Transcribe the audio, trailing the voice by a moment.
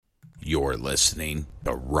You're listening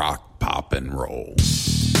to Rock, Pop, and Roll.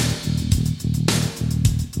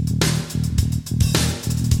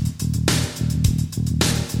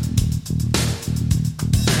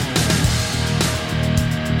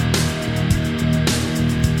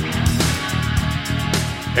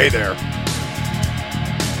 Hey there.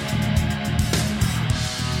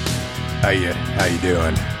 How you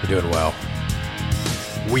doing? You're doing well.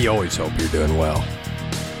 We always hope you're doing well.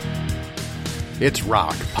 It's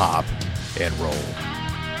Rock, Pop, and Roll.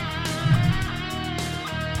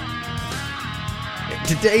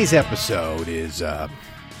 Today's episode is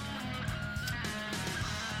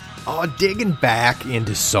digging back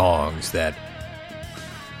into songs that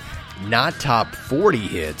not top 40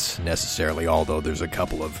 hits necessarily, although there's a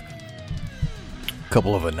couple of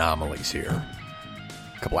anomalies here.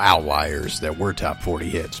 A couple outliers that were top 40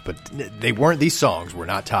 hits, but they weren't. These songs were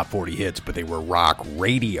not top 40 hits, but they were rock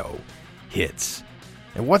radio hits.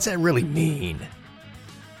 And what's that really mean?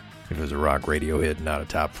 If it was a rock radio hit, not a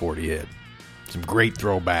top 40 hit. Some great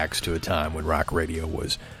throwbacks to a time when rock radio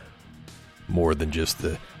was more than just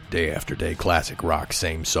the day after day classic rock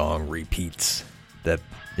same song repeats that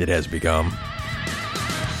it has become.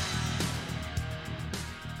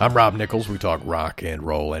 I'm Rob Nichols. We talk rock and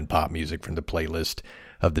roll and pop music from the playlist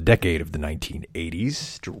of the decade of the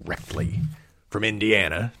 1980s, directly from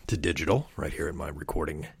Indiana to digital, right here in my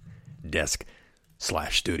recording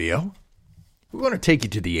desk/studio. We want to take you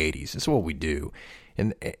to the 80s. That's what we do.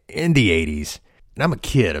 In the 80s, and I'm a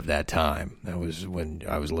kid of that time. That was when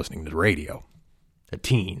I was listening to the radio, a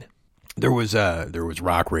teen. There was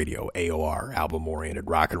rock radio, AOR, album-oriented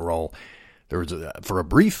rock and roll. There was, for a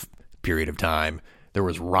brief period of time, there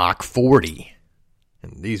was Rock 40.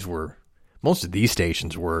 And most of these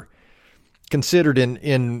stations were considered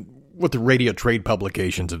in what the radio trade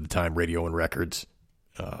publications of the time, Radio and Records,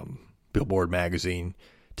 Billboard magazine,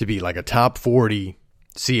 to be like a top 40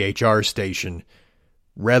 CHR station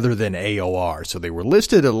rather than AOR. So they were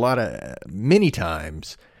listed many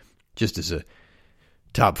times just as a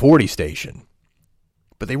top 40 station,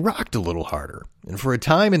 but they rocked a little harder. And for a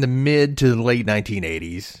time in the mid to the late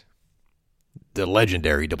 1980s, the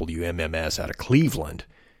legendary WMMS out of Cleveland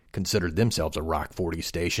considered themselves a Rock 40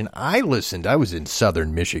 station. I was in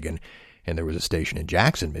southern Michigan, and there was a station in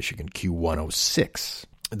Jackson, Michigan, Q106,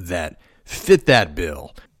 that fit that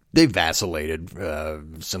bill. They vacillated,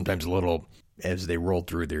 sometimes a little, as they rolled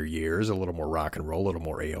through their years, a little more rock and roll, a little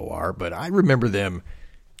more AOR, but I remember them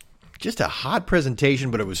just a hot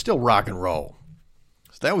presentation, but it was still rock and roll.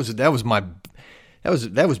 So that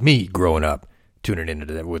was me growing up, tuning into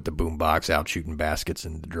that with the boombox, out shooting baskets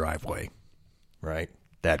in the driveway, right?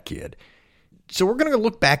 That kid. So we're going to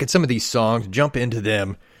look back at some of these songs, jump into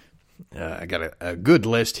them. I got a good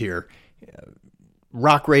list here.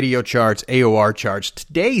 Rock radio charts, AOR charts,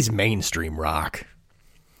 today's mainstream rock.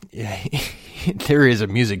 There is a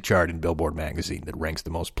music chart in Billboard magazine that ranks the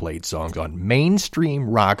most played songs on mainstream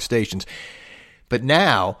rock stations. But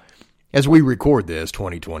now, as we record this,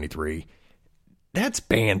 2023, that's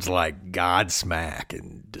bands like Godsmack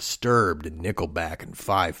and Disturbed and Nickelback and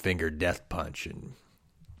Five Finger Death Punch and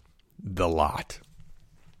the lot.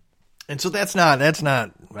 And so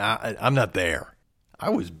I'm not there. I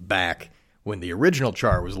was back when the original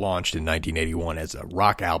chart was launched in 1981 as a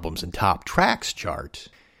rock albums and top tracks chart.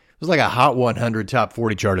 It was like a Hot 100 top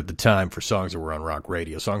 40 chart at the time for songs that were on rock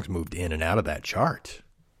radio. Songs moved in and out of that chart.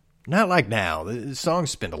 Not like now. The songs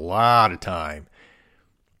spend a lot of time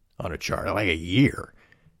on a chart, like a year.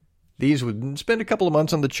 These would spend a couple of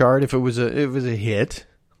months on the chart if it was a hit.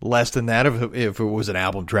 Less than that if it was an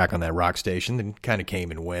album track on that rock station, then kind of came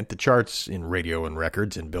and went. The charts in Radio and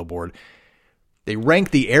Records and Billboard, they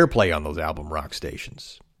ranked the airplay on those album rock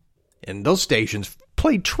stations. And those stations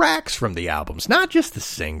played tracks from the albums, not just the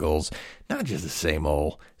singles, not just the same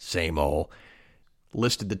old.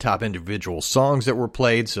 Listed the top individual songs that were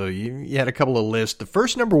played, so you had a couple of lists. The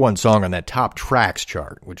first number one song on that top tracks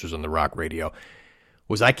chart, which was on the rock radio,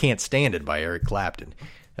 was I Can't Stand It by Eric Clapton.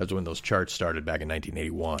 That was when those charts started back in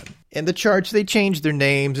 1981. And the charts, they changed their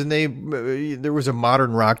names, and there was a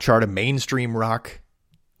modern rock chart, a mainstream rock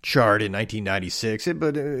chart in 1996.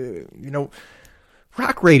 But,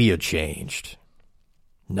 rock radio changed.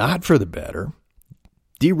 Not for the better.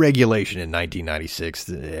 Deregulation in 1996,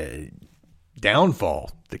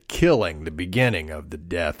 downfall, the killing, the beginning of the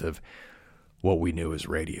death of what we knew as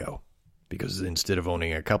radio. Because instead of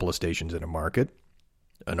owning a couple of stations in a market,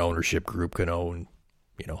 an ownership group can own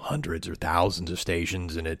hundreds or thousands of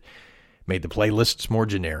stations, and it made the playlists more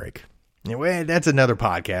generic. Anyway, that's another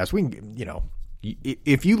podcast.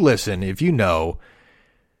 If you listen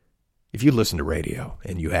to radio,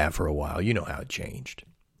 and you have for a while, you know how it changed.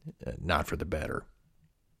 not for the better.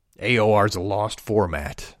 AOR is a lost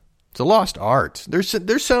format. It's a lost art.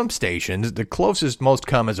 There's some stations. The closest most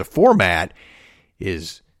come as a format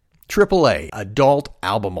is AAA, Adult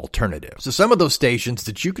Album Alternative. So some of those stations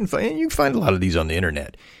that you can find a lot of these on the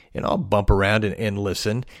internet, and I'll bump around and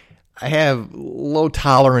listen. I have low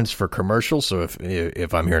tolerance for commercials, so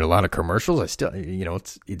if I'm hearing a lot of commercials, I still,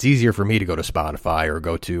 it's easier for me to go to Spotify or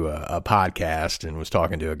go to a podcast. And was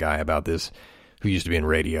talking to a guy about this who used to be in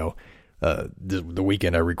radio the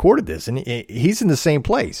weekend I recorded this, and he's in the same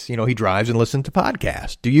place. He drives and listens to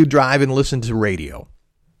podcasts. Do you drive and listen to radio?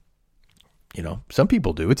 Some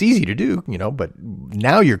people do. It's easy to do, but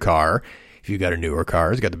now your car, if you got a newer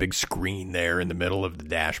car, it's got the big screen there in the middle of the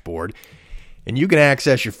dashboard, and you can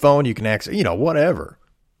access your phone, you can access, whatever.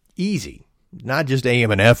 Easy. Not just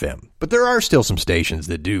AM and FM. But there are still some stations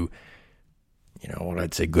that do, what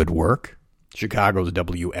I'd say, good work. Chicago's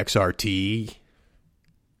WXRT.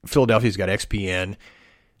 Philadelphia's got XPN.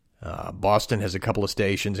 Boston has a couple of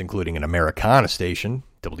stations, including an Americana station,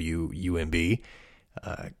 WUMB.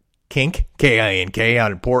 Kink, KINK,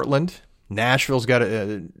 out in Portland. Nashville's got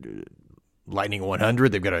a Lightning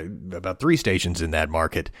 100. They've got about 3 stations in that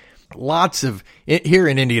market. Lots of, here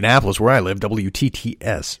in Indianapolis, where I live,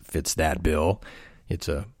 WTTS fits that bill. It's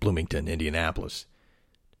a Bloomington, Indianapolis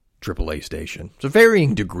AAA station. So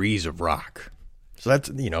varying degrees of rock. So that's,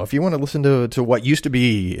 if you want to listen to what used to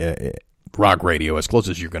be rock radio, as close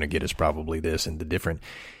as you're going to get is probably this, and the different,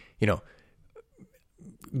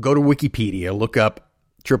 go to Wikipedia, look up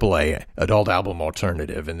AAA, Adult Album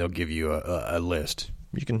Alternative, and they'll give you a list.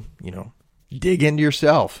 You can, dig into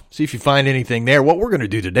yourself, see if you find anything there. What we're going to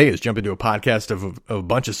do today is jump into a podcast of a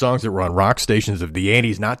bunch of songs that were on rock stations of the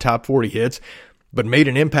 80s, not top 40 hits, but made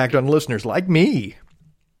an impact on listeners like me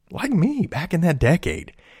back in that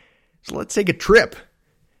decade. So let's take a trip.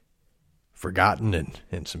 Forgotten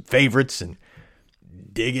and some favorites, and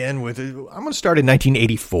dig in with it. I'm going to start in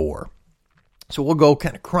 1984. So we'll go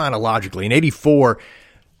kind of chronologically. In 84,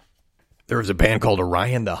 there was a band called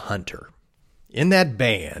Orion the Hunter. In that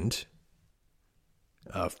band,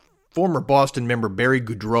 former Boston member Barry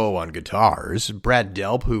Goudreau on guitars, Brad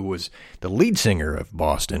Delp, who was the lead singer of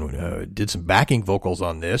Boston, did some backing vocals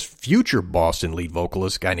on this. Future Boston lead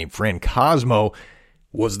vocalist, a guy named Fran Cosmo,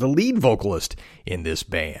 was the lead vocalist in this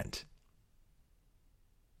band.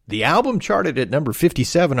 The album charted at number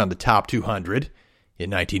 57 on the top 200 in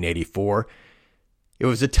 1984. It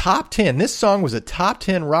was a top 10. This song was a top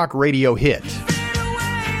 10 rock radio hit. It's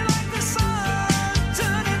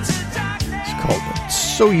called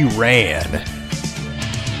So You Ran.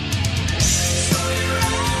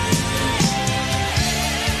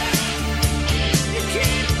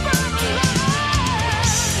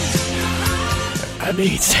 I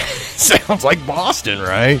mean, it sounds like Boston,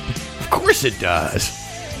 right? Of course it does.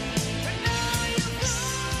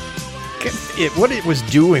 What it was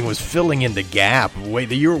doing was filling in the gap.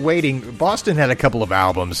 You were waiting. Boston had a couple of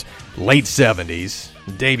albums, late 70s,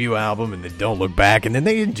 debut album, and then Don't Look Back, and then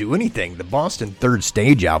they didn't do anything. The Boston Third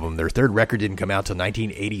Stage album, their third record, didn't come out till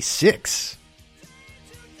 1986.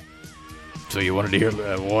 So you wanted to hear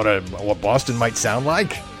what Boston might sound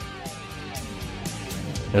like?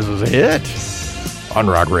 This was a hit on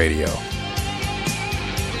rock radio.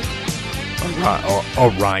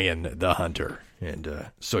 Orion the Hunter. And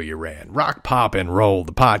So You Ran. Rock, Pop, and Roll,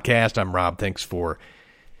 the podcast. I'm Rob. Thanks for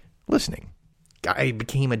listening. Guy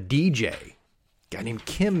became a DJ. Guy named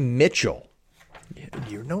Kim Mitchell.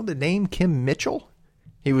 You know the name Kim Mitchell?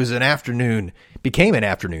 He was became an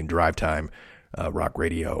afternoon drive time rock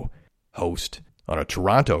radio host on a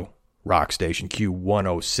Toronto rock station,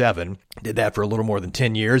 Q107. Did that for a little more than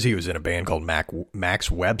 10 years. He was in a band called Max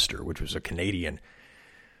Webster, which was a Canadian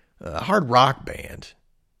hard rock band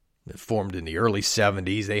that formed in the early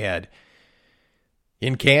 70s. They had,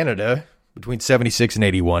 in Canada, between 76 and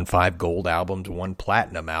 81, 5 gold albums, 1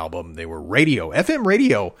 platinum album. They were FM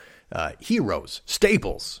radio heroes,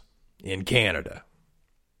 staples in Canada.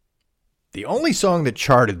 The only song that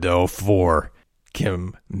charted, though, for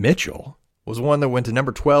Kim Mitchell was one that went to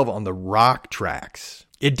number 12 on the Rock Tracks.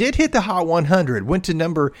 It did hit the Hot 100, went to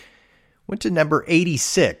number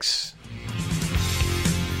 86.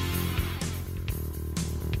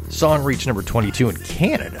 Song reached number 22 in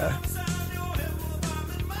Canada.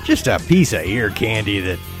 Just a piece of ear candy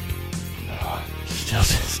that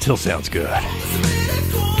still sounds good.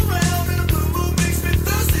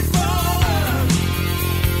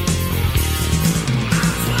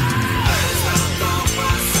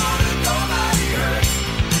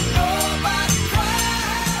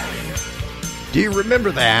 Do you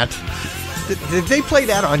remember that? Did they play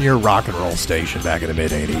that on your rock and roll station back in the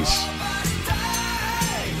mid-'80s?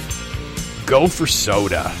 Go for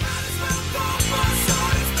Soda.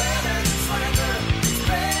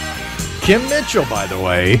 Kim Mitchell, by the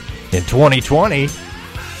way, in 2020,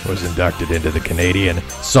 was inducted into the Canadian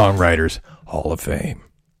Songwriters Hall of Fame.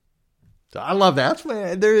 So I love that.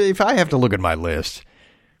 If I have to look at my list,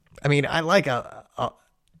 I mean, I like I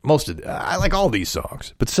like all these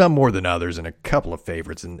songs, but some more than others, and a couple of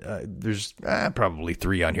favorites. And there's probably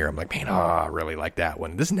 3 on here. I'm like, man, I really like that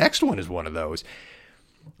one. This next one is one of those.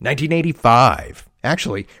 1985,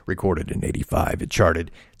 actually recorded in 85. It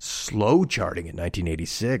charted, slow charting in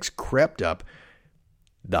 1986, crept up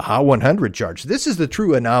the Hot 100 charts. This is the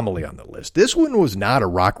true anomaly on the list. This one was not a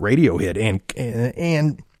rock radio hit,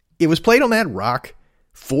 and it was played on that Rock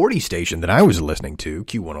 40 station that I was listening to,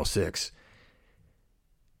 Q106.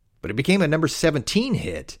 But it became a number 17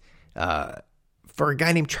 hit for a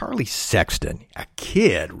guy named Charlie Sexton. A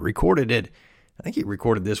kid recorded it. I think he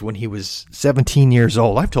recorded this when he was 17 years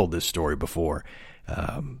old. I've told this story before.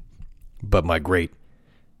 But my great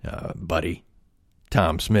buddy,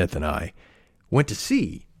 Tom Smith, and I went to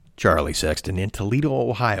see Charlie Sexton in Toledo,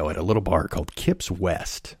 Ohio at a little bar called Kip's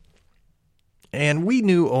West. And we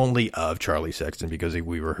knew only of Charlie Sexton because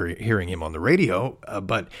we were hearing him on the radio.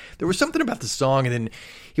 But there was something about the song, and then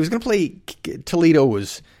he was going to play. Toledo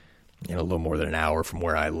was, a little more than an hour from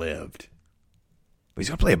where I lived. But he's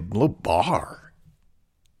going to play a little bar.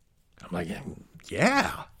 I'm like,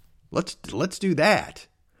 yeah, let's do that.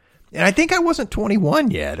 And I think I wasn't 21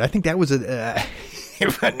 yet. I think that was now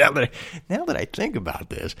that I think about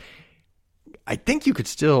this, I think you could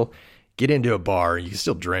still get into a bar, you can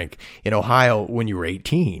still drink in Ohio when you were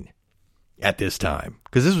 18 at this time.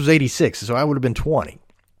 Because this was 86, so I would have been 20.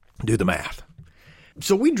 Do the math.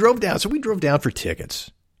 So we drove down for tickets.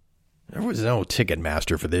 There was no ticket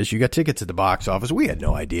master for this. You got tickets at the box office. We had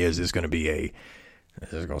no idea, is this going to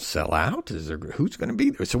sell out? Who's going to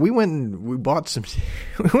be there? So we went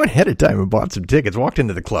ahead of time and bought some tickets, walked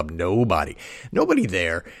into the club. Nobody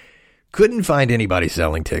there. Couldn't find anybody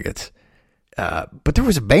selling tickets. But there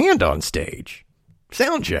was a band on stage,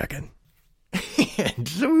 sound checking. And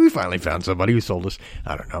so we finally found somebody who sold us,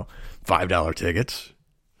 I don't know, $5 tickets.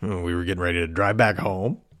 We were getting ready to drive back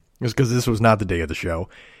home. It was because this was not the day of the show.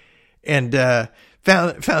 And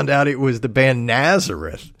found out it was the band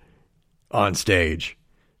Nazareth on stage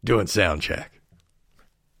doing sound check.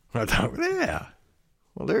 I thought, yeah.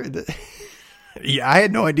 Well, yeah, I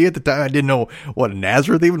had no idea at the time. I didn't know what a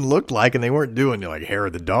Nazareth even looked like, and they weren't doing like Hair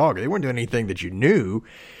of the Dog. They weren't doing anything that you knew.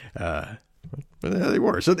 But there they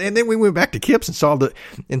were. So, and then we went back to Kip's and saw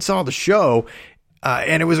the show,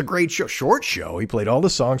 and it was a great show, short show. He played all the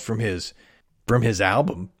songs from his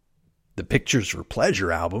album, the Pictures for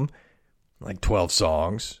Pleasure album, like 12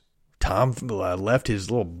 songs. Tom left his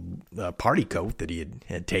little party coat that he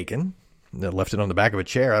had taken, left it on the back of a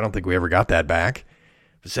chair. I don't think we ever got that back.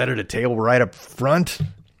 Set at a table right up front.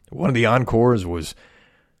 One of the encores was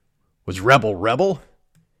Rebel Rebel.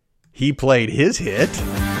 He played his hit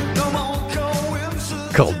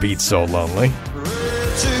called Beat So Lonely.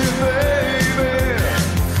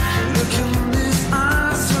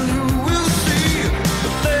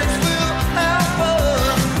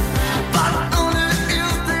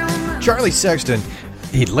 Charlie Sexton,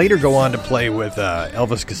 he'd later go on to play with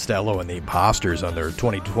Elvis Costello and the Imposters on their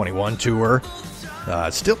 2021 tour.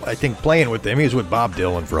 Still, I think, playing with them. He was with Bob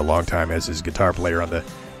Dylan for a long time as his guitar player on the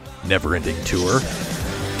Never Ending Tour.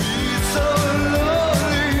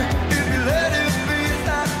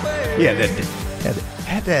 Yeah,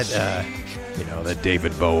 had that that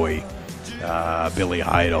David Bowie, Billy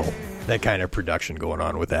Idol, that kind of production going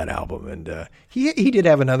on with that album. And he did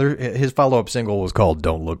have his follow-up single was called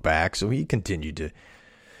Don't Look Back, so he continued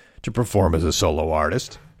to perform as a solo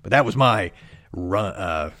artist. But that was my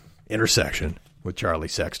intersection with Charlie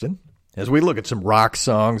Sexton, as we look at some rock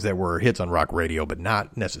songs that were hits on rock radio, but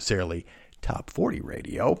not necessarily top 40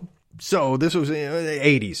 radio. So this was in the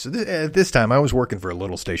 80s. So at this time, I was working for a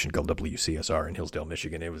little station called WCSR in Hillsdale,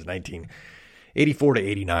 Michigan. It was 1984 to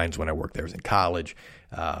 89 is when I worked there. I was in college.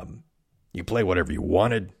 You play whatever you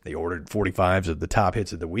wanted. They ordered 45s of the top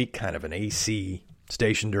hits of the week, kind of an AC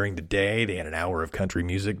station during the day. They had an hour of country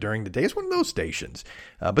music during the day. It's one of those stations.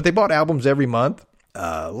 But they bought albums every month.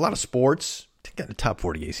 A lot of sports. Got a top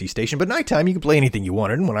 40 AC station, but nighttime you could play anything you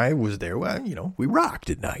wanted. And when I was there, well, we rocked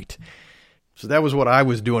at night. So that was what I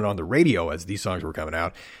was doing on the radio as these songs were coming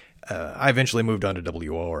out. I eventually moved on to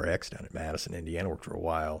WORX down in Madison, Indiana. Worked for a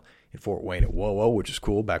while in Fort Wayne at WOWO, which is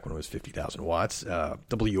cool back when it was 50,000 watts.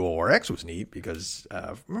 WORX was neat because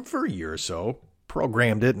for a year or so,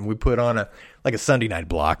 programmed it, and we put on a Sunday night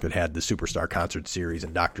block that had the Superstar Concert Series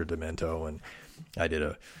and Dr. Demento, and I did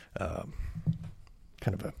a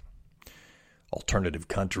kind of a alternative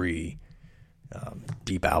country,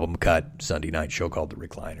 deep album cut Sunday night show called The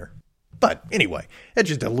Recliner. But anyway, that's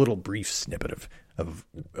just a little brief snippet of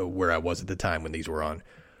where I was at the time when these were on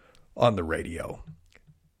the radio.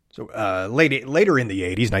 So later in the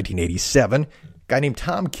 80s, 1987, a guy named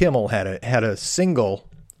Tom Kimmel had a single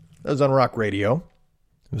that was on rock radio.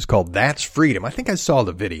 It was called That's Freedom. I think I saw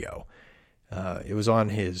the video. It was on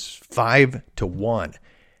his 5 to 1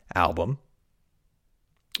 album.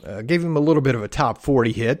 Gave him a little bit of a top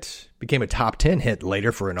 40 hit. Became a top 10 hit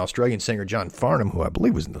later for an Australian singer, John Farnham, who I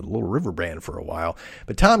believe was in the Little River Band for a while.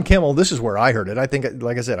 But Tom Kimmel, this is where I heard it. I think,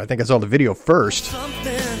 like I said, I think I saw the video first.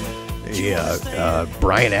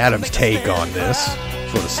 Bryan Adams' take on this.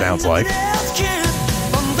 That's what it sounds like.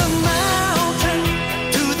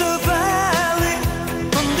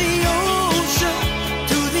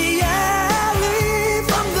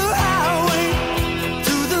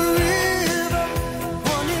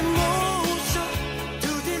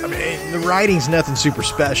 The writing's nothing super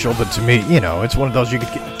special, but to me, it's one of those you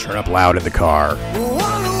could turn up loud in the car.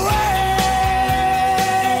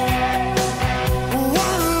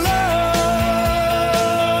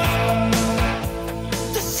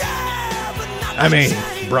 I mean,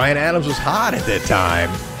 Bryan Adams was hot at that time.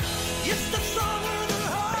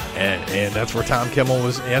 And that's where Tom Kimmel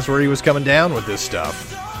was, that's where he was coming down with this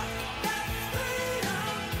stuff.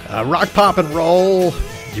 Rock, pop, and roll.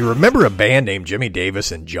 You remember a band named Jimmy Davis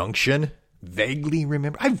and Junction? Vaguely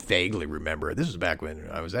remember? I vaguely remember it. This was back when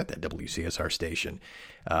I was at that WCSR station.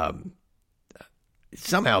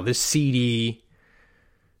 Somehow this CD,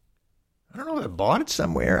 I don't know if I bought it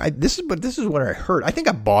somewhere. This is what I heard. I think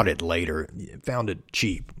I bought it later. Found it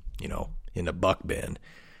cheap, in the buck bin.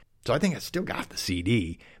 So I think I still got the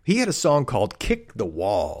CD. He had a song called Kick the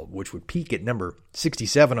Wall, which would peak at number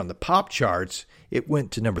 67 on the pop charts. It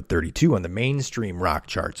went to number 32 on the mainstream rock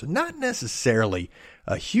charts. So not necessarily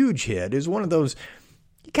a huge hit. It was one of those,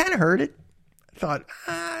 you kind of heard it. I thought,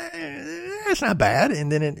 that's not bad.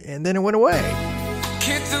 And then it went away.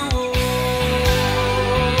 Kick the wall.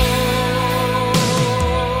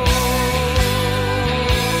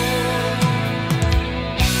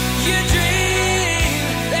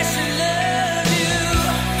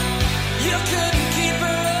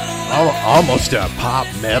 Almost a pop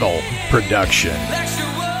metal production.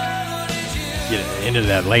 Get into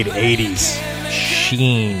that late 80s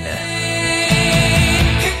sheen.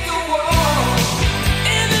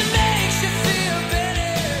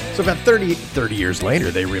 So about 30 years later,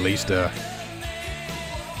 they released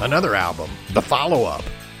another album, the follow-up,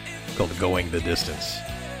 called Going the Distance.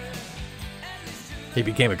 He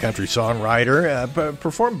became a country songwriter,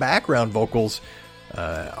 performed background vocals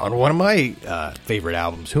on one of my favorite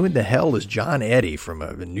albums. Who in the hell is John Eddy from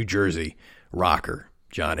a New Jersey rocker?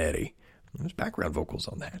 John Eddy. There's background vocals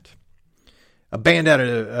on that. A band out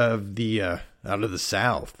of the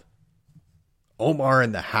South, Omar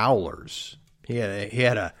and the Howlers. He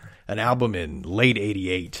had an album in late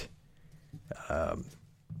 '88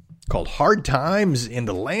 called Hard Times in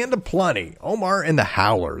the Land of Plenty. Omar and the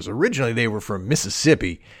Howlers. Originally they were from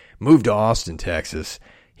Mississippi, moved to Austin, Texas.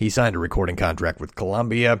 He signed a recording contract with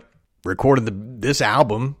Columbia, recorded this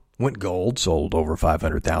album, went gold, sold over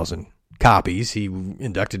 500,000 copies. He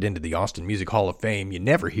inducted into the Austin Music Hall of Fame. You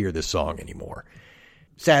never hear this song anymore.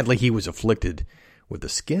 Sadly, he was afflicted with a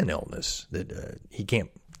skin illness that he can't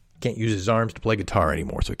use his arms to play guitar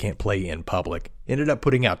anymore, so he can't play in public. Ended up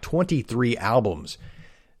putting out 23 albums.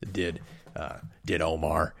 Did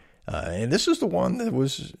Omar, and this is the one that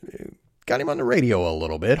was got him on the radio a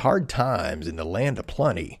little bit. Hard Times in the Land of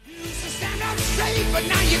Plenty.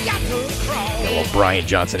 A little Brian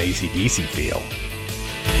Johnson AC/DC feel.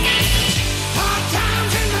 Hard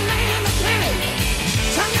times in the land of plenty.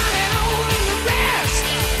 Some got it all in the rest.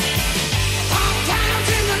 Hard times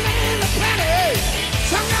in the land of plenty.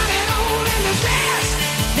 Some got it all in the rest.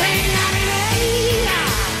 They got it.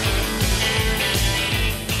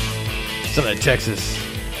 Some of the Texas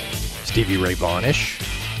Stevie Ray Vaughan-ish.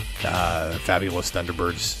 Fabulous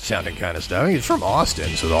Thunderbirds sounding kind of stuff. He's from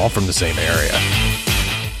Austin, so they're all from the same area.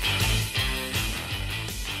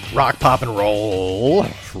 Rock, pop, and roll.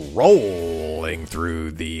 Rolling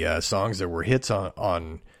through the songs that were hits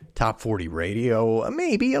on Top 40 radio.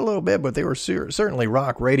 Maybe a little bit, but they were certainly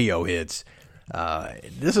rock radio hits.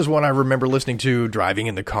 This is one I remember listening to driving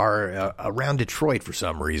in the car around Detroit for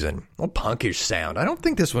some reason. A punkish sound. I don't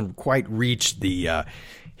think this one quite reached the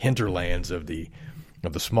hinterlands of the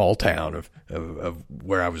small town of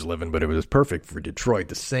where I was living, but it was perfect for Detroit.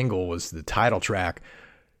 The single was the title track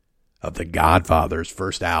of The Godfather's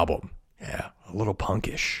first album. Yeah, a little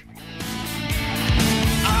punkish.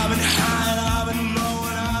 I've been high, I've been low,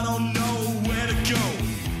 and I don't know where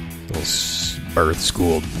birth,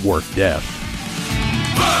 school, work, death.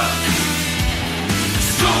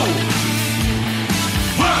 School,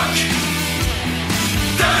 work,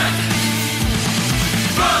 death,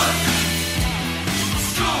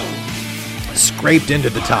 school. Scraped into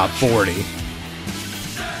the top 40.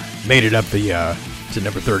 Made it up to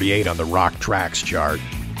number 38 on the Rock Tracks chart.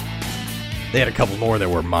 They had a couple more that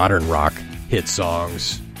were modern rock hit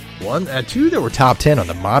songs. Two that were top 10 on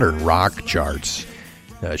the modern rock charts.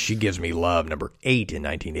 She Gives Me Love, number 8 in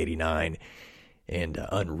 1989. And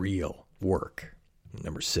Unreal Work,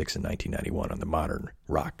 number 6 in 1991 on the modern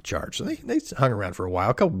rock charts. So they hung around for a while.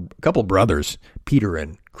 A couple brothers, Peter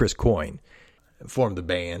and Chris Coyne, formed the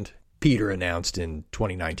band. Peter announced in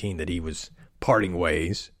 2019 that he was parting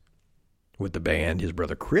ways with the band. His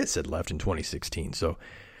brother Chris had left in 2016. So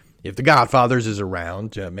if the Godfathers is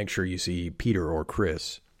around, make sure you see Peter or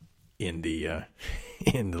Chris in the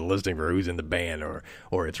listing for who's in the band, or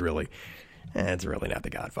it's really not the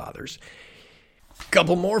Godfathers.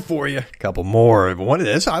 Couple more for you. Couple more. One of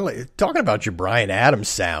this, talking about your Bryan Adams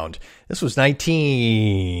sound. This was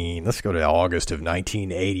let's go to August of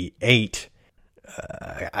 1988.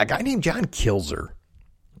 A guy named John Kilzer.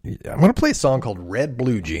 I'm going to play a song called Red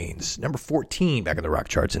Blue Jeans, number 14 back in the rock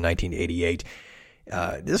charts in 1988.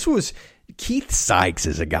 This was Keith Sykes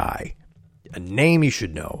is a guy, a name you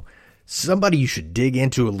should know, somebody you should dig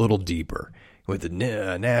into a little deeper. With the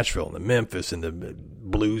Nashville and the Memphis and the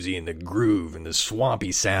bluesy and the groove and the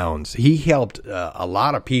swampy sounds. He helped a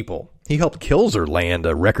lot of people. He helped Kilzer land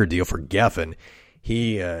a record deal for Geffen.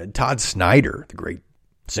 Todd Snyder, the great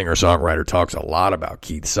singer-songwriter, talks a lot about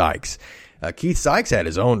Keith Sykes. Keith Sykes had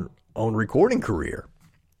his own recording career.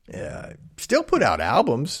 Still put out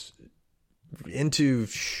albums into,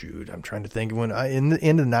 I'm trying to think of when, in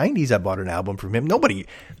the 90s I bought an album from him. Nobody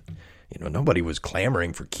was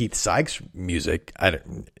clamoring for Keith Sykes music,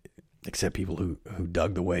 except people who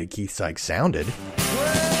dug the way Keith Sykes sounded.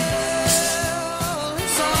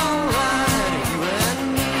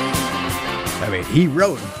 I mean, he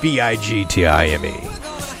wrote B-I-G-T-I-M-E.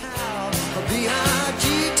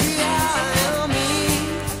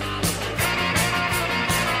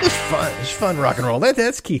 It's fun rock and roll.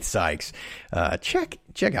 That's Keith Sykes.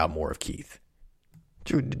 Check out more of Keith.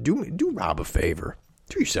 Do Rob a favor.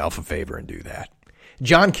 Do yourself a favor and do that.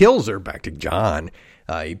 John Kilzer, back to John.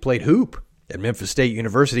 He played hoop at Memphis State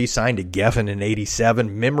University, signed to Geffen in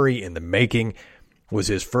 87. Memory in the Making was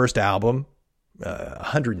his first album,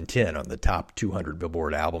 110 on the top 200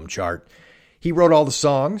 Billboard album chart. He wrote all the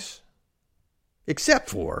songs, except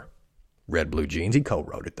for Red Blue Jeans. He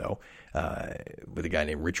co-wrote it, though, with a guy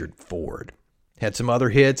named Richard Ford. Had some other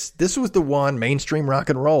hits. This was the one, mainstream rock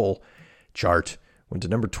and roll chart, went to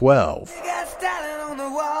number 12. On the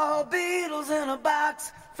wall, Beatles in a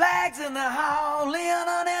box, flags in the hall, Leon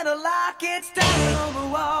and a locket, standing on the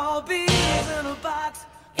wall, Beatles in a box,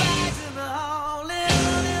 flags in the hall, Leon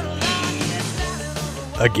and a locket, standing on the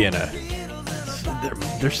wall. Again,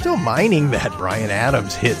 they're still mining that Bryan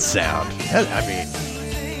Adams hit sound. I mean,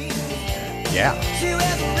 yeah. She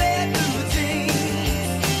wears a red blue jeans.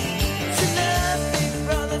 She loves big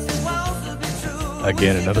brothers and wants to be true.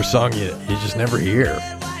 Again, another song you just never hear.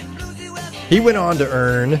 He went on to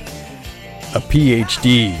earn a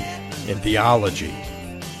PhD in theology.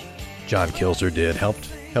 John Kilzer did. Help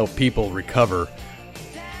people recover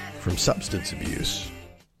from substance abuse,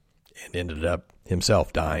 and ended up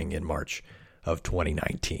himself dying in March of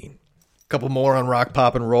 2019. A couple more on rock,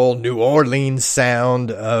 pop, and roll. New Orleans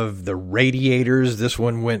sound of the Radiators. This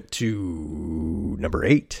one went to number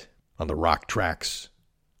 8 on the Rock Tracks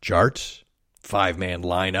charts. 5-man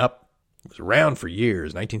lineup. Was around for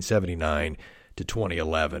years, 1979 to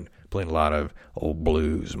 2011, playing a lot of old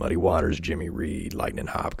blues, Muddy Waters, Jimmy Reed, Lightning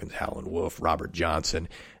Hopkins, Howlin' Wolf, Robert Johnson.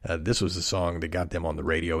 This was the song that got them on the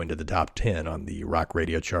radio into the top 10 on the rock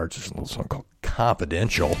radio charts. It's a little song called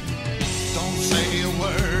Confidential. Don't say a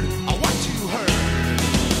word of what you heard,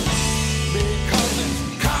 because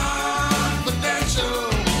it's confidential.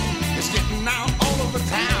 It's getting out all over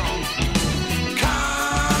town.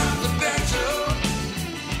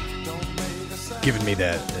 Giving me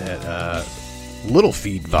that Little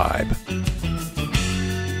Feat vibe.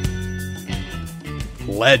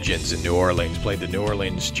 Legends in New Orleans. Played the New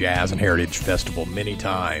Orleans Jazz and Heritage Festival many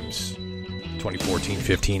times. 2014,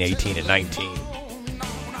 15, 18, and 19.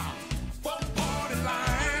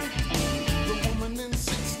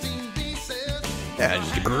 Yeah,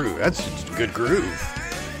 just a groove. That's just a good groove.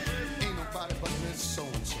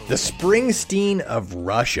 The Springsteen of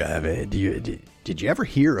Russia. Did you ever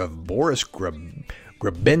hear of Boris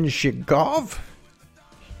Grebenshchikov?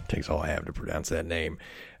 Takes all I have to pronounce that name.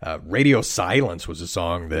 Radio Silence was a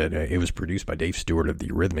song that it was produced by Dave Stewart of the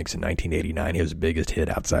Eurythmics in 1989. It was the biggest hit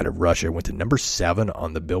outside of Russia. It went to number 7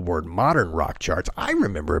 on the Billboard Modern Rock charts. I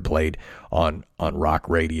remember it played on rock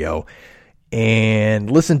radio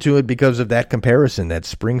and listened to it because of that comparison, that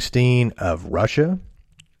Springsteen of Russia.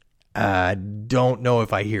 I don't know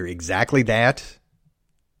if I hear exactly that,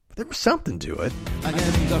 but there was something to it. I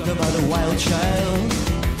can talk about a wild child.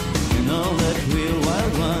 You know that real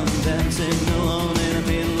wild one dancing alone in the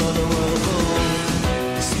middle of the world.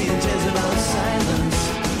 Oh, still just about silence.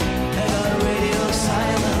 I got a radio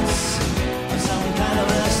silence. Some kind of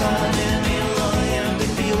a silence in the middle of the empty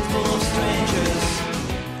field full of strangers.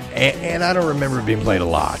 And I don't remember it being played a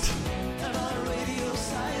lot.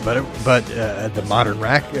 But the modern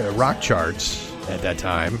rock charts at that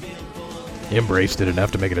time embraced it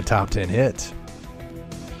enough to make it a top 10 hit.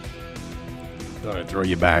 I'm going to throw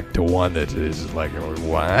you back to one that is like,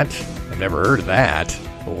 what? I've never heard of that.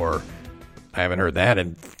 Or I haven't heard that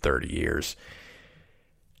in 30 years.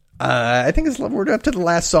 I think we're up to the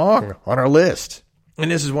last song on our list. And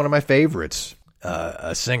this is one of my favorites.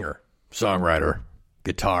 A singer, songwriter,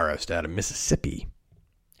 guitarist out of Mississippi.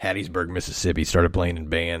 Hattiesburg, Mississippi. Started playing in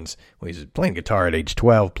bands. Well, he was playing guitar at age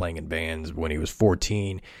 12, playing in bands when he was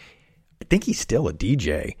 14. I think he's still a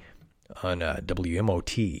DJ on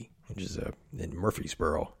WMOT, which is in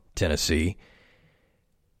Murfreesboro, Tennessee.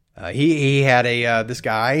 He had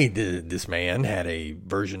this man had a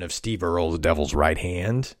version of Steve Earle's Devil's Right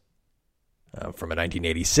Hand from a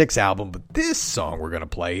 1986 album. But this song we're going to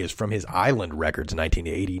play is from his Island Records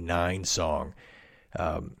 1989 song.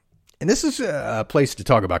 And this is a place to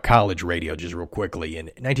talk about college radio just real quickly. In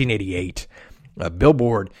 1988,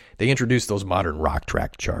 Billboard, they introduced those modern rock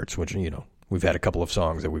track charts, which, we've had a couple of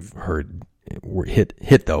songs that we've heard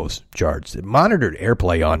hit those charts. It monitored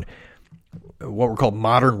airplay on what were called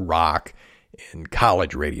modern rock and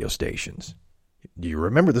college radio stations. Do you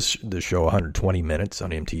remember the show 120 Minutes on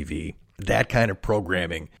MTV? That kind of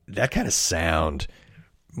programming, that kind of sound,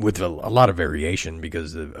 with a lot of variation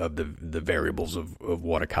because of the variables of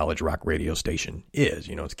what a college rock radio station is.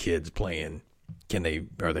 It's kids playing.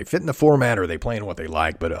 Are they fitting the format, or are they playing what they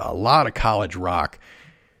like? But a lot of college rock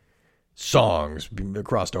songs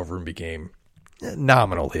crossed over and became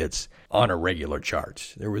nominal hits on a regular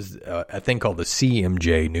charts. There was a thing called the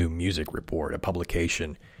CMJ New Music Report, a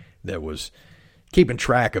publication that was keeping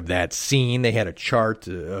track of that scene. They had a chart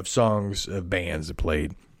of songs of bands that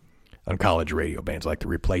played on college radio, bands like The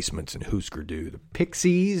Replacements and Husker Du, the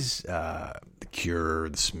Pixies, The Cure,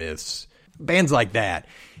 The Smiths, bands like that.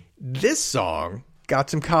 This song got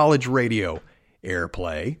some college radio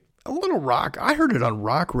airplay. A little rock. I heard it on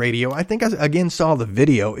rock radio. I think I again saw the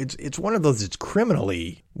video. It's one of those that's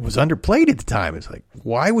criminally was underplayed at the time. It's like,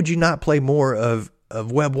 why would you not play more of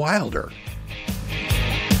Webb Wilder?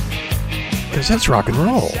 Because that's rock and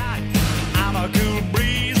roll. I'm a cool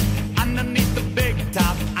breeze underneath the big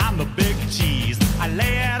top. I'm the big cheese. I lay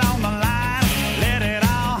it on the line, let it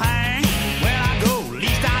all hang. Where I go,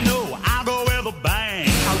 least I know, I'll go with a bang.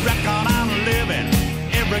 I reckon I'm living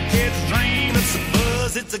every kid's dream. It's a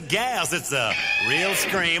buzz, it's a gas, it's a real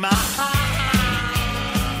scream. I'm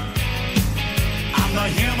the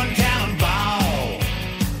human cannonball.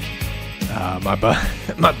 My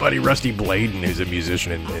buddy Rusty Bladen, who's a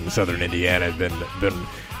musician in Southern Indiana, has been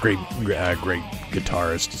great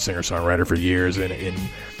guitarist, singer-songwriter for years. And in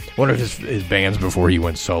one of his bands before he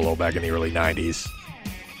went solo back in the early 90s,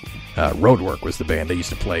 Roadwork was the band. They used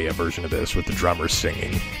to play a version of this with the drummers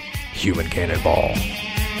singing Human Cannonball.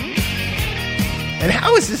 And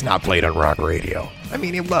how is this not played on rock radio? I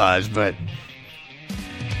mean, it was, but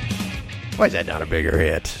why is that not a bigger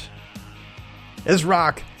hit? It's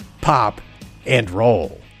rock, pop, and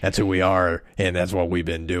roll. That's who we are, and that's what we've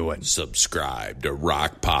been doing. Subscribe to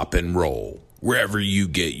Rock, Pop, and Roll wherever you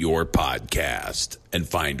get your podcast, and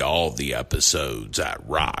find all the episodes at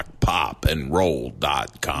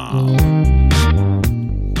rockpopandroll.com.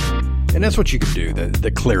 And that's what you can do,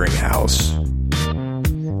 the clearinghouse.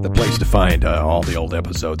 The place to find all the old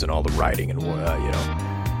episodes and all the writing and,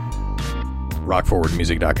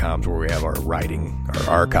 rockforwardmusic.com is where we have our writing, our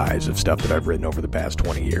archives of stuff that I've written over the past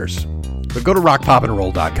 20 years. But go to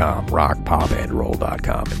rockpopandroll.com,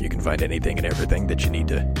 rockpopandroll.com, and you can find anything and everything that you need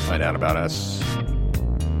to find out about us.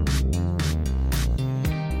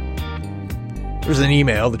 There's an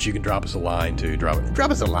email that you can drop us a line to.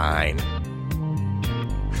 Drop us a line.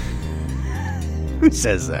 Who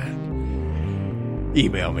says that?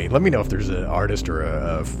 Email me. Let me know if there's an artist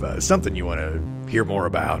or something you want to hear more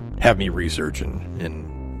about. Have me research,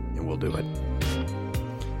 and we'll do it.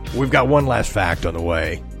 We've got one last fact on the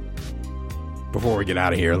way. Before we get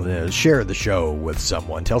out of here, share the show with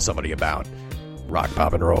someone. Tell somebody about Rock,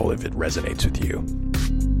 Pop, and Roll if it resonates with you.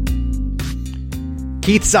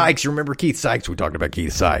 Keith Sykes. You remember Keith Sykes? We talked about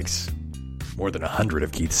Keith Sykes. More than 100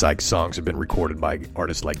 of Keith Sykes' songs have been recorded by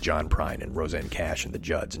artists like John Prine and Roseanne Cash and the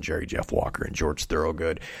Judds and Jerry Jeff Walker and George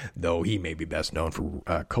Thorogood, though he may be best known for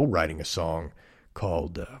co-writing a song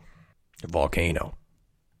called Volcano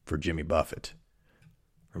for Jimmy Buffett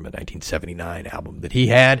from a 1979 album that he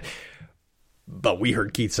had. But we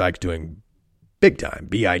heard Keith Sykes doing big time,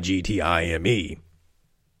 Bigtime,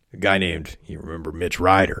 a guy named, you remember, Mitch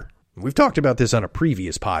Ryder. We've talked about this on a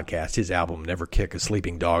previous podcast. His album, Never Kick a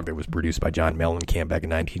Sleeping Dog, that was produced by John Mellencamp back in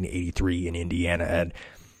 1983 in Indiana, had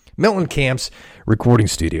Mellencamp's recording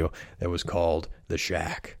studio that was called The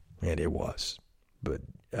Shack, and it was. But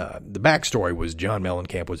the backstory was John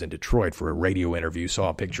Mellencamp was in Detroit for a radio interview, saw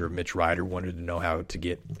a picture of Mitch Ryder, wanted to know how to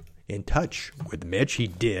get in touch with Mitch. He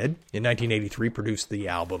did. In 1983, produced the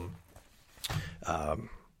album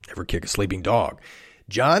Never Kick a Sleeping Dog.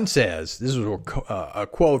 John says, this was a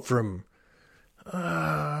quote from, did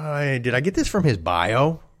I get this from his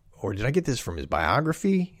bio? Or did I get this from his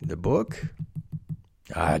biography, the book?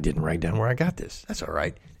 I didn't write down where I got this. That's all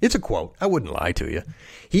right. It's a quote. I wouldn't lie to you.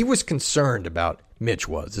 He was concerned about, Mitch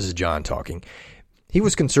was, this is John talking, he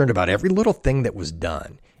was concerned about every little thing that was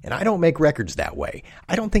done. And I don't make records that way.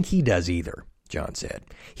 I don't think he does either, John said.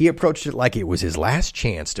 He approached it like it was his last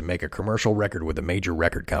chance to make a commercial record with a major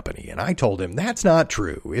record company. And I told him, that's not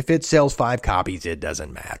true. If it sells 5 copies, it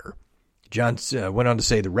doesn't matter. John went on to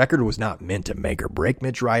say the record was not meant to make or break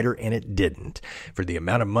Mitch Ryder, and it didn't. For the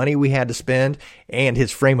amount of money we had to spend and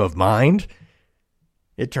his frame of mind,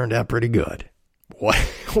 it turned out pretty good.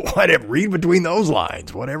 Read between those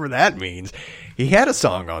lines, whatever that means. He had a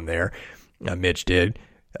song on there, Mitch did,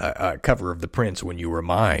 a cover of the Prince, When You Were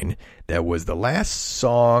Mine. That was the last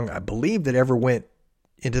song, I believe, that ever went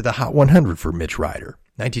into the Hot 100 for Mitch Ryder.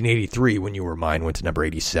 1983, When You Were Mine went to number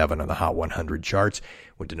 87 on the Hot 100 charts,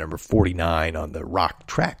 went to number 49 on the Rock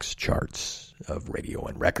Tracks charts of Radio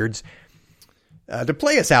and Records. To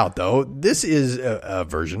play us out, though, this is a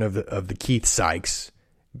version of the Keith Sykes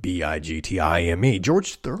Bigtime.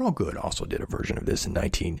 George Thorogood also did a version of this in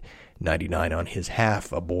 1999 on his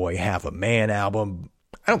Half a Boy, Half a Man album.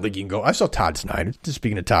 I don't think you can go. I saw Todd Snider.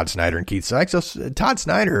 Speaking of Todd Snider and Keith Sykes, Todd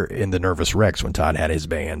Snider in the Nervous Wrecks when Todd had his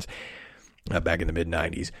bands back in the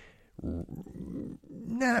mid-90s.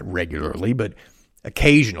 Not regularly, but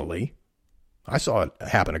occasionally, I saw it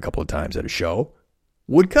happen a couple of times at a show,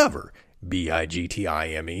 would cover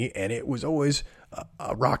Bigtime, and it was always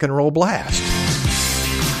a rock and roll blast.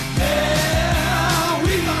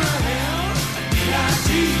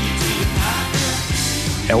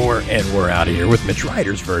 And we're out of here with Mitch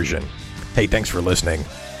Ryder's version. Hey, thanks for listening.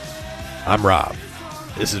 I'm Rob.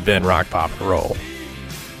 This has been Rock, Pop, and Roll.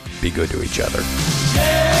 Be good to each other.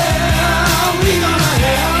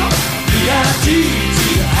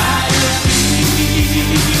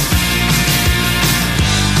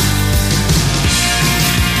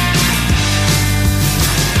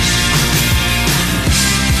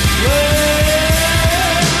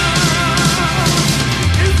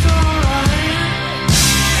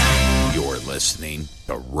 You're listening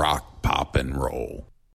to Rock, Pop, and Roll.